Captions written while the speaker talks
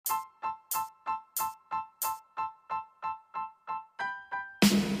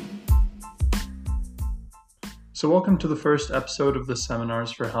So, welcome to the first episode of the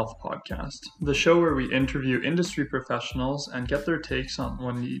Seminars for Health podcast, the show where we interview industry professionals and get their takes on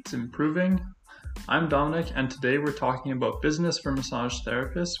what needs improving. I'm Dominic, and today we're talking about business for massage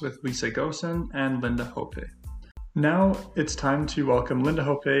therapists with Lisa Gosen and Linda Hope. Now it's time to welcome Linda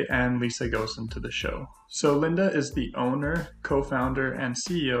Hope and Lisa Gosen to the show. So Linda is the owner, co-founder, and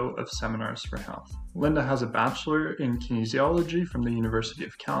CEO of Seminars for Health. Linda has a bachelor in kinesiology from the University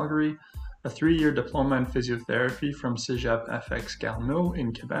of Calgary, a 3-year diploma in physiotherapy from Cégep FX Garneau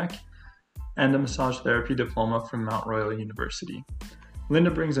in Quebec, and a massage therapy diploma from Mount Royal University. Linda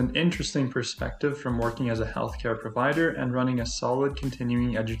brings an interesting perspective from working as a healthcare provider and running a solid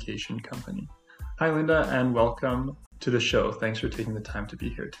continuing education company. Hi Linda, and welcome to the show. Thanks for taking the time to be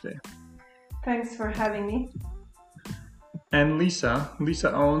here today. Thanks for having me. And Lisa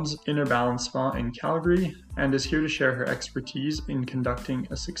owns Inner Balance Spa in Calgary and is here to share her expertise in conducting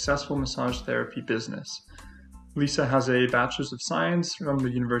a successful massage therapy business. Lisa has a Bachelor's of Science from the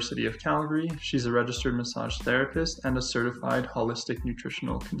University of Calgary. She's a registered massage therapist and a certified holistic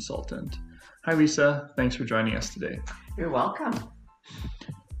nutritional consultant. Hi Lisa, thanks for joining us today. You're welcome.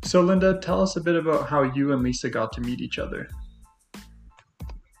 So Linda, tell us a bit about how you and Lisa got to meet each other.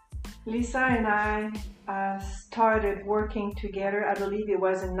 Lisa and I started working together, I believe it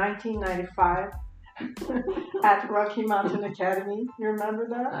was in 1995 at Rocky Mountain Academy. You remember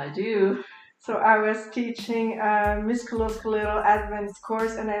that? I do. So I was teaching a musculoskeletal advanced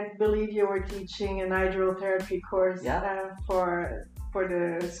course, and I believe you were teaching an hydrotherapy course for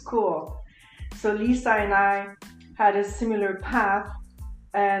the school. So Lisa and I had a similar path,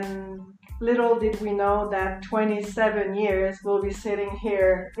 and little did we know that 27 years we'll be sitting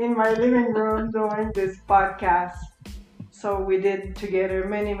here in my living room doing this podcast. So we did together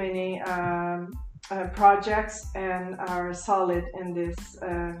many projects and are solid in this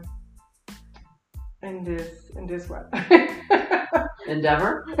what?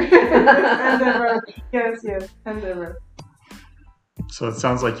 Endeavor? Endeavor. Yes, endeavor. So it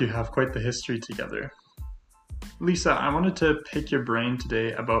sounds like you have quite the history together. Lisa, I wanted to pick your brain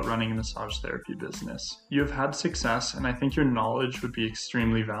today about running a massage therapy business. You have had success, and I think your knowledge would be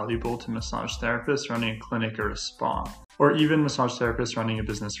extremely valuable to massage therapists running a clinic or a spa, or even massage therapists running a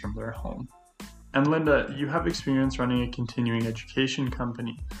business from their home. And Linda, you have experience running a continuing education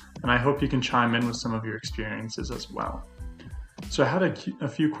company, and I hope you can chime in with some of your experiences as well. So I had a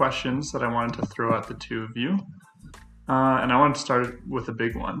few questions that I wanted to throw at the two of you. And I want to start with a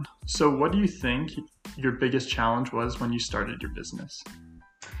big one. So what do you think your biggest challenge was when you started your business?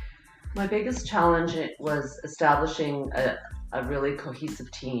 My biggest challenge was establishing a really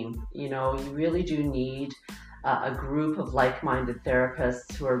cohesive team. You know, you really do need a group of like-minded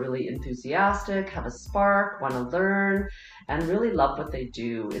therapists who are really enthusiastic, have a spark, want to learn, and really love what they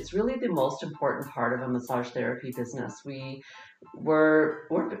do. It's really the most important part of a massage therapy business. We're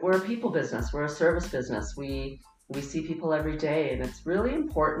a people business. We're a service business. We see people every day, and it's really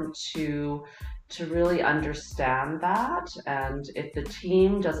important to really understand that. And if the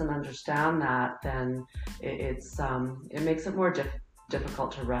team doesn't understand that, then it makes it more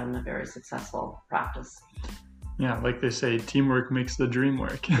difficult to run a very successful practice. Yeah, like they say, teamwork makes the dream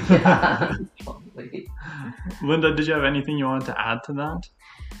work. Yeah, totally. Linda, did you have anything you wanted to add to that?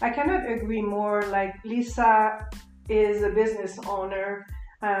 I cannot agree more. Like, Lisa is a business owner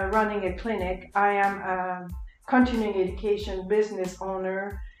running a clinic. I am a continuing education business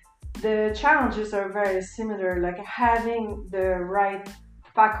owner. The challenges are very similar, like having the right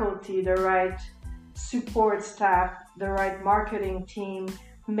faculty, the right support staff, the right marketing team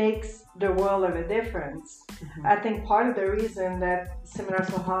makes the world of a difference. Mm-hmm. I think part of the reason that Seminars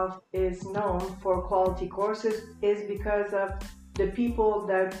for Health is known for quality courses is because of the people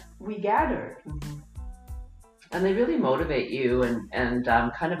that we gathered. Mm-hmm. And they really motivate you and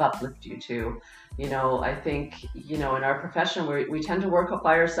kind of uplift you too. You know, I think, you know, in our profession, we tend to work up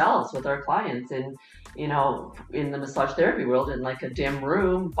by ourselves with our clients, and, you know, in the massage therapy world, in like a dim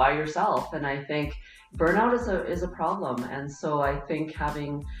room by yourself. And I think burnout is a problem. And so I think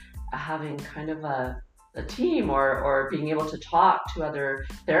having kind of a team or being able to talk to other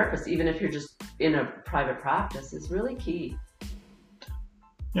therapists, even if you're just in a private practice, is really key.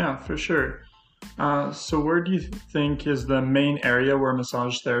 Yeah, for sure. So where do you think is the main area where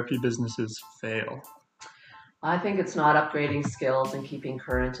massage therapy businesses fail? I think it's not upgrading skills and keeping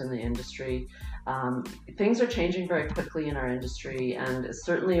current in the industry. Things are changing very quickly in our industry, and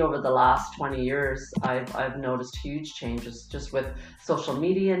certainly over the last 20 years, I've noticed huge changes just with social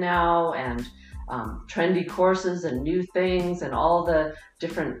media now and trendy courses and new things and all the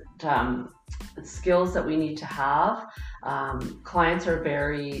different skills that we need to have. Clients are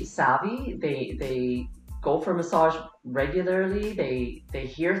very savvy. They go for massage regularly. They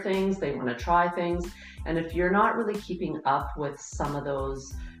hear things, they want to try things, and if you're not really keeping up with some of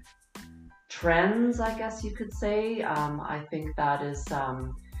those trends, I guess you could say, I think that is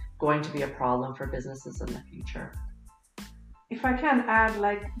going to be a problem for businesses in the future. If I can add,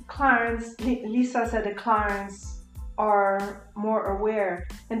 like clients, Lisa said the clients are more aware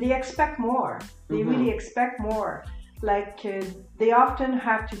and they expect more. They really expect more. Like they often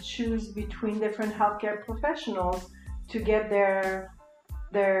have to choose between different healthcare professionals to get their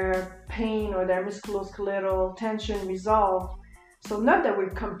pain or their musculoskeletal tension resolved. So not that we're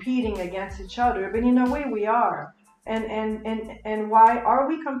competing against each other, but in a way we are. And why are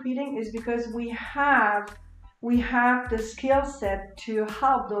we competing is because we have the skill set to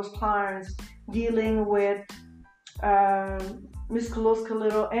help those clients dealing with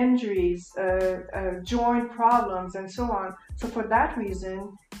musculoskeletal injuries, joint problems, and so on. So for that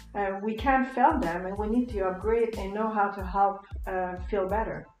reason, we can't fail them, and we need to upgrade and know how to help feel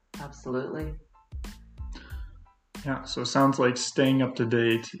better. Absolutely. Yeah, so it sounds like staying up to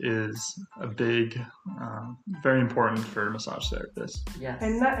date is a big, very important for massage therapists. Yes.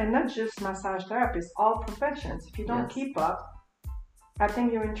 And not just massage therapists, all professions. If you don't keep up, I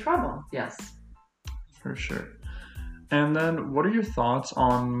think you're in trouble. Yes. For sure. And then what are your thoughts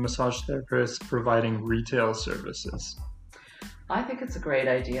on massage therapists providing retail services? I think it's a great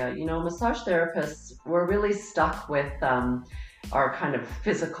idea. You know, massage therapists, we're really stuck with our kind of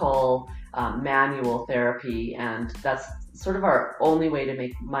physical manual therapy, and that's sort of our only way to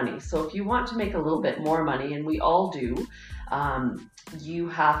make money. So if you want to make a little bit more money, and we all do, you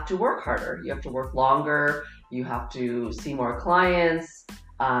have to work harder. You have to work longer. You have to see more clients.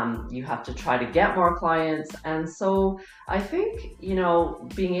 You have to try to get more clients. And so I think, you know,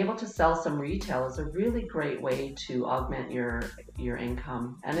 being able to sell some retail is a really great way to augment your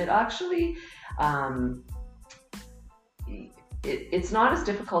income. And it actually, it's not as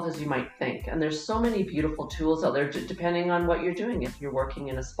difficult as you might think. And there's so many beautiful tools out there depending on what you're doing. If you're working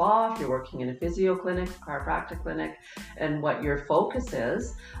in a spa, if you're working in a physio clinic, chiropractic clinic, and what your focus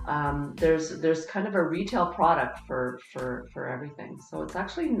is, there's kind of a retail product for everything. So it's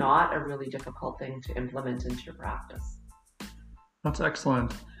actually not a really difficult thing to implement into your practice. That's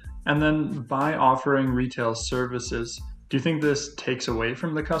excellent. And then by offering retail services, do you think this takes away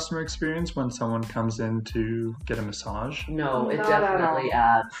from the customer experience when someone comes in to get a massage? No, it Not definitely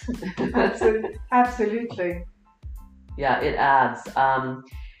adds. Absolutely. Yeah, it adds.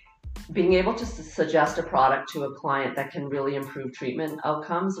 Being able to suggest a product to a client that can really improve treatment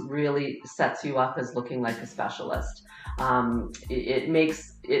outcomes really sets you up as looking like a specialist.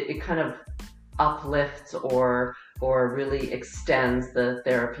 It kind of uplifts or really extends the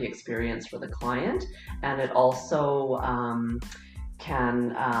therapy experience for the client, and it also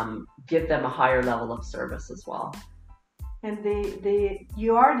can give them a higher level of service as well. And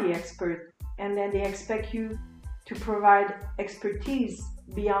you are the expert, and then they expect you to provide expertise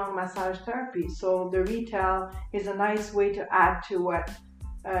beyond massage therapy. So the retail is a nice way to add to what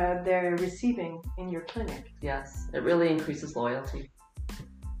they're receiving in your clinic. Yes, it really increases loyalty.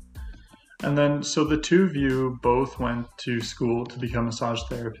 And then, so the two of you both went to school to become massage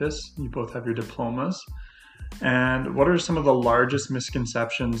therapists. You both have your diplomas. And what are some of the largest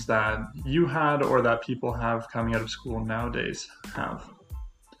misconceptions that you had or that people have coming out of school nowadays have?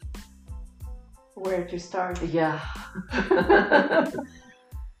 Where to start? Yeah.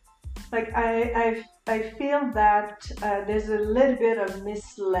 Like I feel that there's a little bit of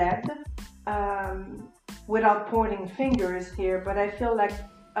misled, without pointing fingers here, but I feel like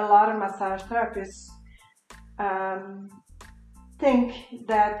a lot of massage therapists think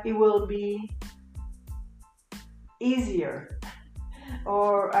that it will be easier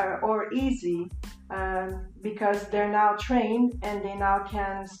or easy because they're now trained and they now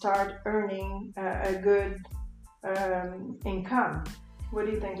can start earning a good income. What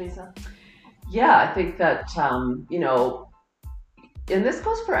do you think, Lisa? Yeah, I think that, you know, and this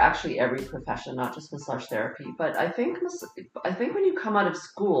goes for actually every profession, not just massage therapy, but I think when you come out of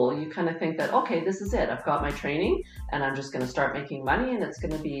school, you kind of think that, okay, this is it. I've got my training and I'm just going to start making money and it's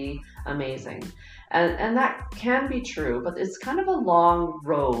going to be amazing. And that can be true, but it's kind of a long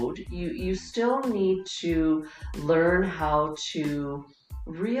road. You still need to learn how to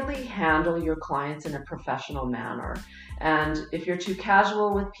really handle your clients in a professional manner. And if you're too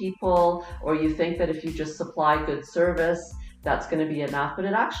casual with people, or you think that if you just supply good service, that's going to be enough, but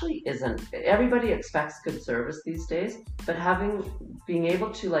it actually isn't. Everybody expects good service these days, but being able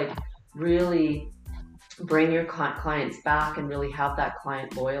to like really bring your clients back and really have that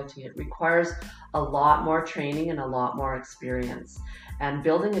client loyalty. It requires a lot more training and a lot more experience. And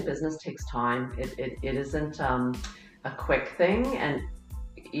building a business takes time. It isn't a quick thing. And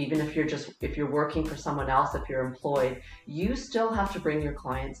even if you're working for someone else, if you're employed, you still have to bring your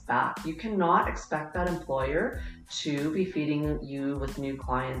clients back. You cannot expect that employer to be feeding you with new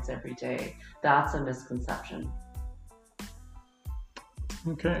clients every day. That's a misconception.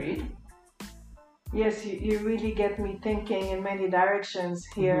 Okay. Agreed? Yes, you really get me thinking in many directions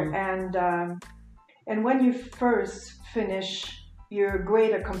here. And when you first finish your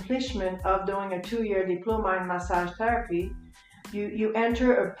great accomplishment of doing a 2-year diploma in massage therapy, you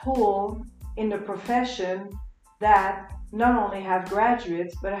enter a pool in the profession that not only have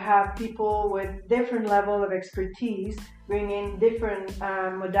graduates, but have people with different level of expertise, bringing different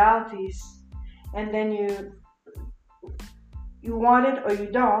modalities, and then you want it or you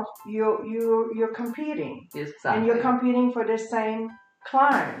don't, you're competing. Exactly. And you're competing for the same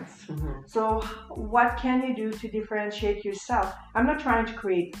clients. Mm-hmm. So what can you do to differentiate yourself? I'm not trying to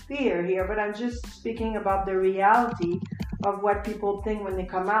create fear here, but I'm just speaking about the reality of what people think when they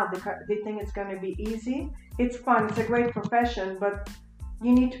come out. They think it's going to be easy. It's fun. It's a great profession, but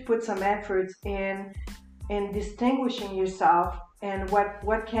you need to put some efforts in distinguishing yourself, and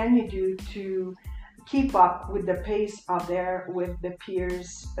what can you do to keep up with the pace out there with the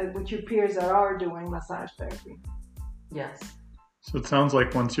peers, with your peers that are doing massage therapy. Yes. So it sounds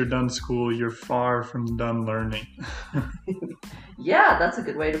like once you're done school, you're far from done learning. Yeah, that's a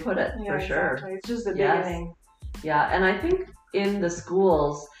good way to put it, Yeah, for sure. exactly. It's just the Yes. beginning. Yeah, and I think in the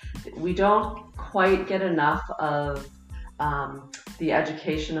schools, we don't quite get enough of the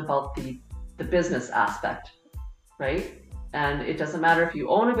education about the business aspect, right? And it doesn't matter if you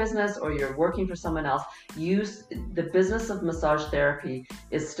own a business or you're working for someone else, the business of massage therapy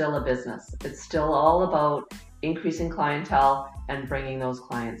is still a business. It's still all about increasing clientele and bringing those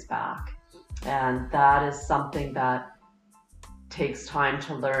clients back. And that is something that takes time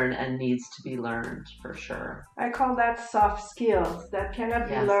to learn and needs to be learned, for sure. I call that soft skills that cannot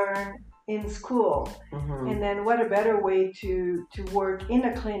be Yes. learned in school. Mm-hmm. And then what a better way to work in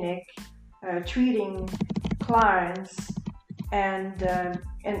a clinic, treating clients, and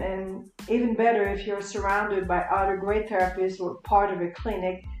even better if you're surrounded by other great therapists or part of a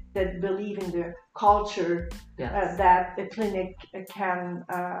clinic that believe in the culture Yes. that a clinic can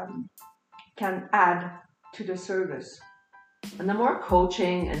add to the service. And the more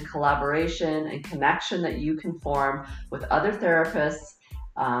coaching and collaboration and connection that you can form with other therapists,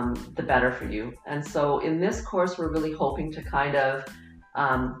 the better for you. And so in this course, we're really hoping to kind of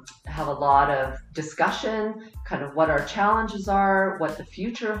have a lot of discussion, kind of what our challenges are, what the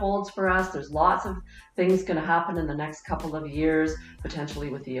future holds for us. There's lots of things going to happen in the next couple of years, potentially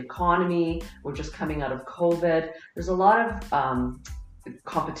with the economy. We're just coming out of COVID. There's a lot of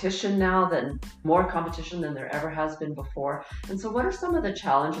competition now, more competition than there ever has been before. And so what are some of the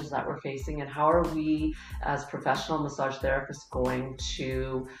challenges that we're facing, and how are we as professional massage therapists going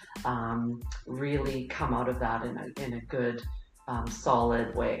to really come out of that in a good,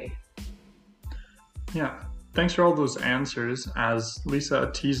 solid way? Yeah, thanks for all those answers. As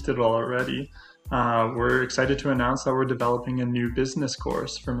Lisa teased it already, we're excited to announce that we're developing a new business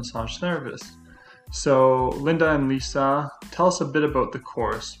course for massage therapists. So Linda and Lisa, tell us a bit about the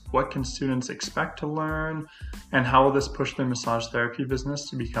course. What can students expect to learn, and how will this push their massage therapy business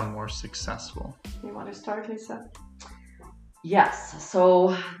to become more successful? You want to start, Lisa? Yes,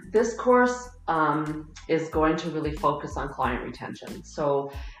 so this course is going to really focus on client retention.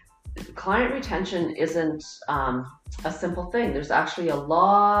 So client retention isn't a simple thing. There's actually a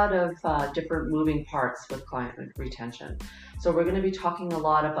lot of different moving parts with client retention. So we're going to be talking a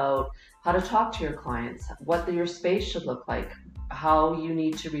lot about how to talk to your clients, what your space should look like, how you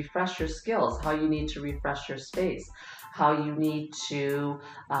need to refresh your skills, how you need to refresh your space, how you need to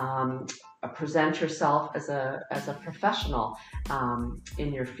present yourself as a professional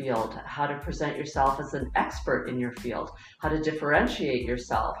in your field, how to present yourself as an expert in your field, how to differentiate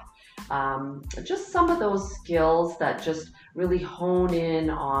yourself. Just some of those skills that just really hone in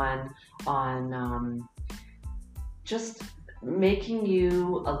on just making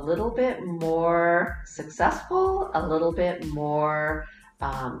you a little bit more successful, a little bit more,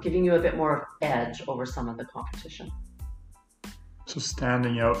 giving you a bit more of edge over some of the competition. So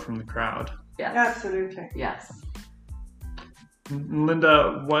standing out from the crowd. Yes. Absolutely. Yes.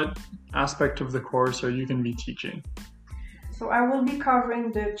 Linda, what aspect of the course are you going to be teaching? So I will be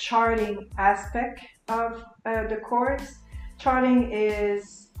covering the charting aspect of the course. Charting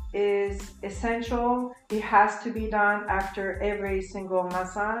is essential. It has to be done after every single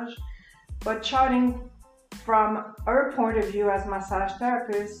massage. But charting from our point of view as massage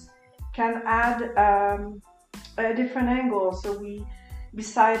therapists, can add a different angle. So we,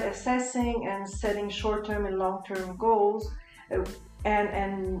 beside assessing and setting short-term and long-term goals,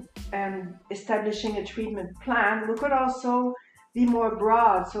 and establishing a treatment plan, we could also be more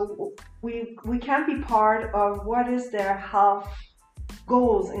broad. So we can be part of what is their health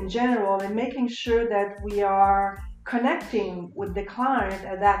goals in general, and making sure that we are connecting with the client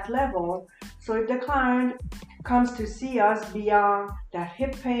at that level. So if the client comes to see us beyond that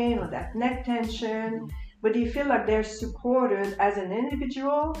hip pain or that neck tension, but you feel like they're supported as an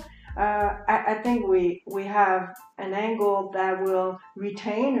individual, I think we have an angle that will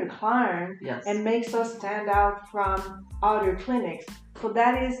retain a client. Yes. And makes us stand out from other clinics. So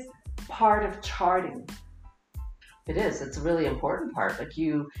that is part of charting. It is. It's a really important part. Like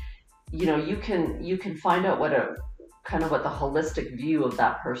you can find out what the holistic view of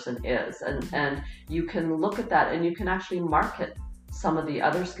that person is, and you can look at that, and you can actually market some of the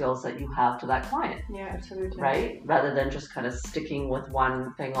other skills that you have to that client. Yeah, absolutely. Right? Rather than just kind of sticking with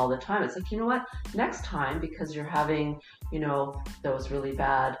one thing all the time. It's like, you know what, next time, because you're having, those really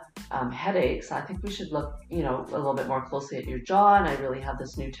bad headaches, I think we should look, a little bit more closely at your jaw, and I really have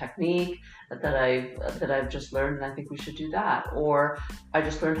this new technique that I've just learned, and I think we should do that. Or I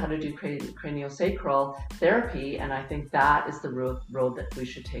just learned how to do craniosacral therapy, and I think that is the road that we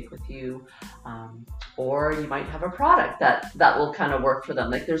should take with you. Or you might have a product that will kind of work for them.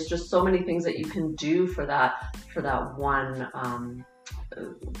 Like, there's just so many things that you can do for that one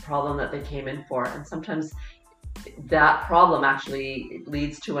problem that they came in for, and sometimes that problem actually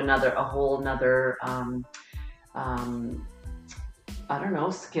leads to a whole nother I don't know,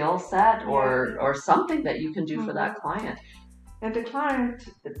 skill set or something that you can do for that client. And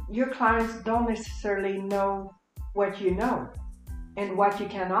your clients don't necessarily know what you know and what you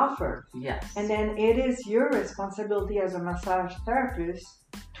can offer. Yes. And then it is your responsibility as a massage therapist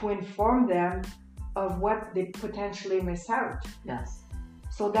to inform them of what they potentially miss out. Yes.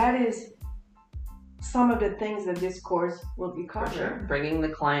 So that is some of the things that this course will be covering. For sure. Bringing the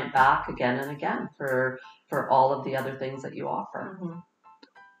client back again and again for all of the other things that you offer. Mm-hmm.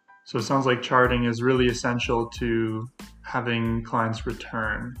 So it sounds like charting is really essential to having clients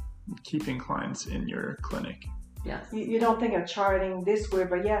return, keeping clients in your clinic. Yes. You don't think of charting this way,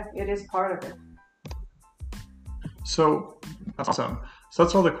 but yeah, it is part of it. So that's awesome. So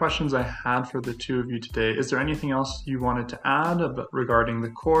that's all the questions I had for the two of you today. Is there anything else you wanted to add regarding the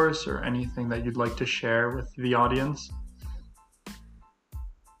course, or anything that you'd like to share with the audience?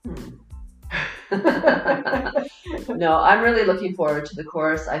 No, I'm really looking forward to the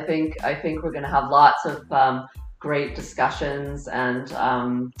course. I think we're going to have lots of great discussions, and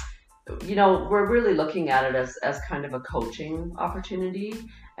we're really looking at it as kind of a coaching opportunity,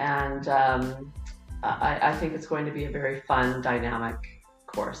 and I think it's going to be a very fun, dynamic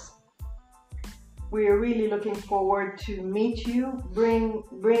course. We're really looking forward to meet you. Bring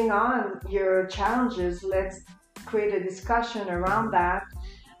on your challenges. Let's create a discussion around that.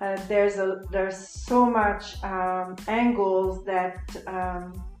 There's so much angles that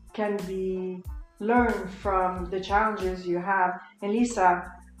can be learned from the challenges you have. And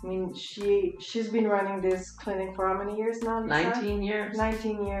Lisa, I mean, she's been running this clinic for how many years now, Lisa? 19 years.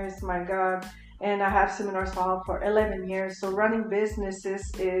 19 years, my God. And I have Seminars for Health for 11 years. So running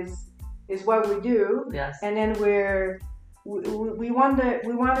businesses is what we do. Yes. And then we want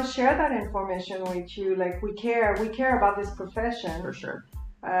to share that information with you. Like, we care about this profession. For sure.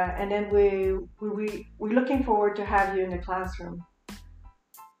 And then we're looking forward to have you in the classroom.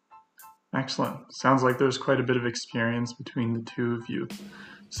 Excellent. Sounds like there's quite a bit of experience between the two of you.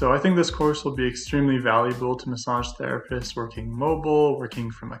 So I think this course will be extremely valuable to massage therapists working mobile,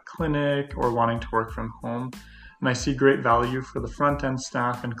 working from a clinic, or wanting to work from home. And I see great value for the front-end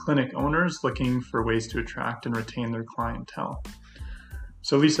staff and clinic owners looking for ways to attract and retain their clientele.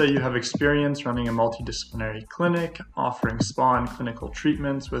 So Lisa, you have experience running a multidisciplinary clinic, offering spa and clinical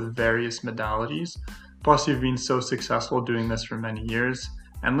treatments with various modalities. Plus, you've been so successful doing this for many years.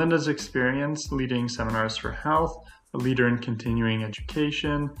 And Linda's experience leading Seminars for Health, a leader in continuing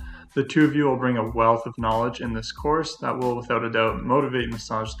education. The two of you will bring a wealth of knowledge in this course that will, without a doubt, motivate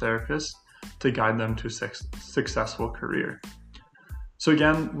massage therapists to guide them to a successful career. So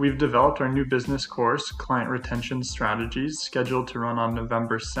again, we've developed our new business course, Client Retention Strategies, scheduled to run on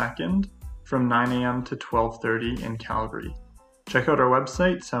November 2nd from 9 a.m. to 12:30 in Calgary. Check out our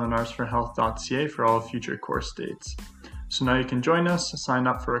website, seminarsforhealth.ca, for all future course dates. So now you can join us, sign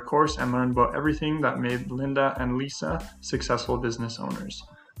up for a course, and learn about everything that made Linda and Lisa successful business owners.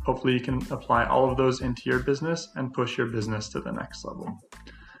 Hopefully you can apply all of those into your business and push your business to the next level.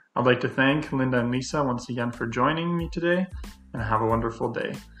 I'd like to thank Linda and Lisa once again for joining me today, and have a wonderful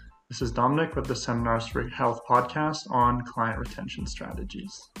day. This is Dominic with the Seminars for Health podcast on client retention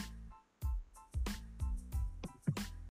strategies.